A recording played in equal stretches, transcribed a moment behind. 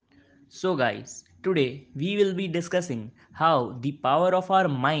So, guys, today we will be discussing how the power of our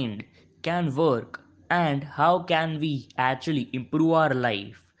mind can work and how can we actually improve our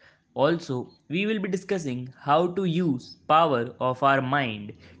life. Also, we will be discussing how to use power of our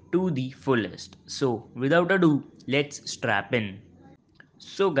mind to the fullest. So, without ado, let's strap in.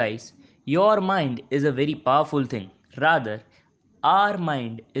 So, guys, your mind is a very powerful thing. Rather, our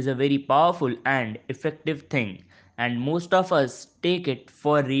mind is a very powerful and effective thing, and most of us take it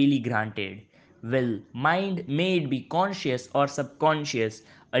for really granted. Well, mind, may it be conscious or subconscious,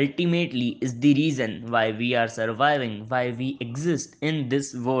 ultimately is the reason why we are surviving, why we exist in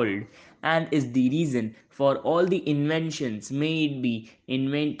this world, and is the reason for all the inventions, may it be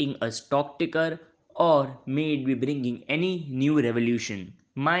inventing a stock ticker or may it be bringing any new revolution.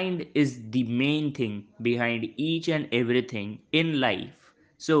 Mind is the main thing behind each and everything in life.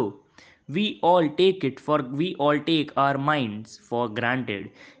 So, we all take our minds for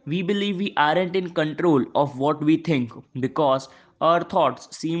granted. We believe we aren't in control of what we think because our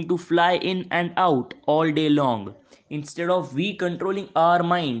thoughts seem to fly in and out all day long. Instead of we controlling our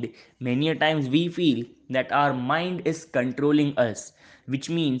mind, many a times we feel that our mind is controlling us, which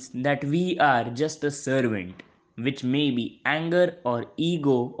means that we are just a servant, which may be anger or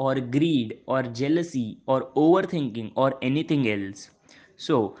ego or greed or jealousy or overthinking or anything else.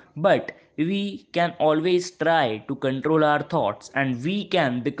 So, but we can always try to control our thoughts and we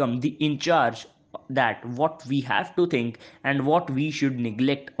can become the in charge that what we have to think and what we should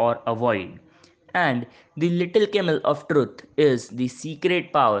neglect or avoid. And the little camel of truth is the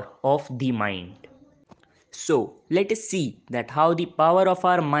secret power of the mind. So let us see that how the power of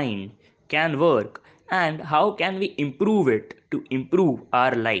our mind can work and how can we improve it to improve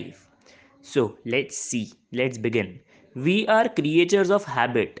our life. So let's see, let's begin. We are creatures of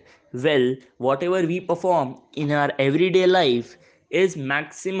habit. Well, whatever we perform in our everyday life is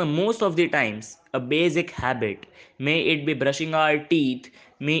maximum most of the times a basic habit. May it be brushing our teeth,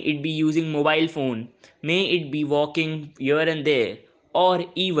 may it be using mobile phone, may it be walking here and there, or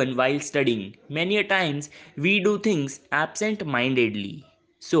even while studying. Many a times we do things absent mindedly.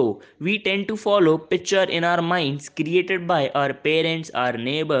 So, we tend to follow picture in our minds created by our parents, our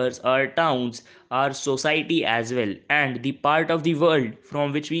neighbors, our towns, our society as well, and the part of the world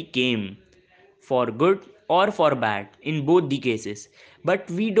from which we came, for good or for bad in both the cases. But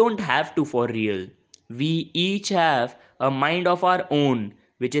we don't have to for real. We each have a mind of our own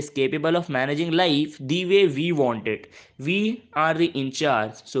which is capable of managing life the way we want it. We are the in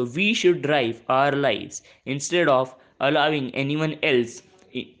charge, so we should drive our lives instead of allowing anyone else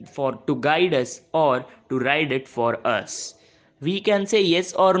for to guide us or to ride it for us. We can say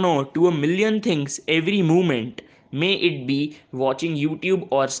yes or no to a million things every moment. May it be watching YouTube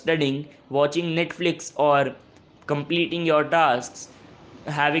or studying, watching Netflix or completing your tasks,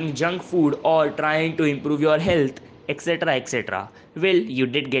 having junk food or trying to improve your health, etc. etc. Well, you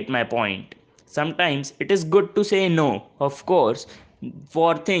did get my point. Sometimes it is good to say no, of course,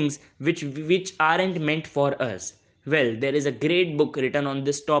 for things which aren't meant for us. Well, there is a great book written on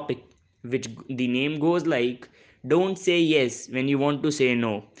this topic, which the name goes like Don't Say Yes When You Want to Say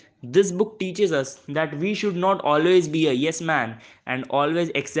No. This book teaches us that we should not always be a yes man and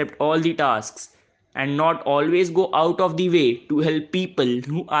always accept all the tasks and not always go out of the way to help people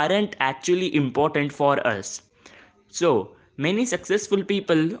who aren't actually important for us. So, many successful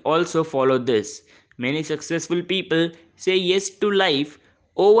people also follow this. Many successful people say yes to life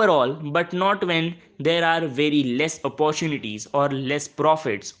overall, but not when there are very less opportunities or less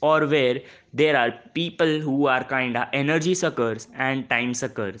profits, or where there are people who are kinda energy suckers and time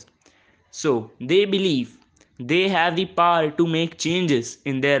suckers. So they believe they have the power to make changes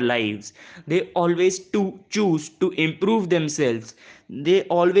in their lives. They always to choose to improve themselves. They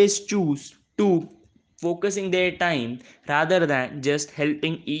always choose to focusing their time rather than just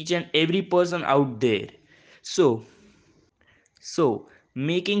helping each and every person out there. So so,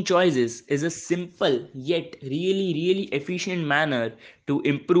 making choices is a simple yet really efficient manner to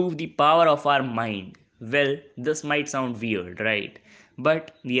improve the power of our mind. Well, this might sound weird, right?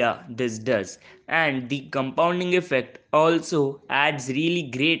 But yeah, this does. And the compounding effect also adds really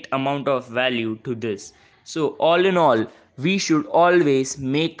great amount of value to this. So, all in all, we should always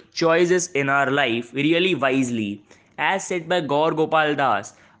make choices in our life really wisely. As said by Gaur Gopal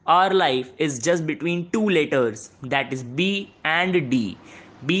Das, our life is just between two letters, that is B and D.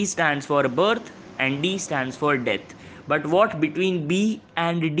 B stands for birth and D stands for death. But what between B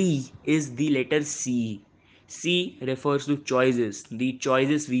and D is the letter C. C refers to choices, the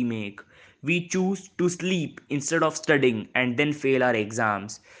choices we make. We choose to sleep instead of studying and then fail our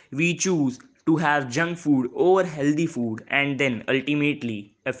exams. We choose to have junk food over healthy food and then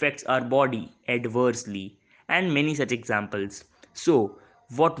ultimately affects our body adversely, and many such examples. So,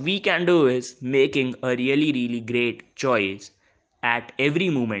 what we can do is making a really, really great choice at every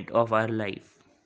moment of our life.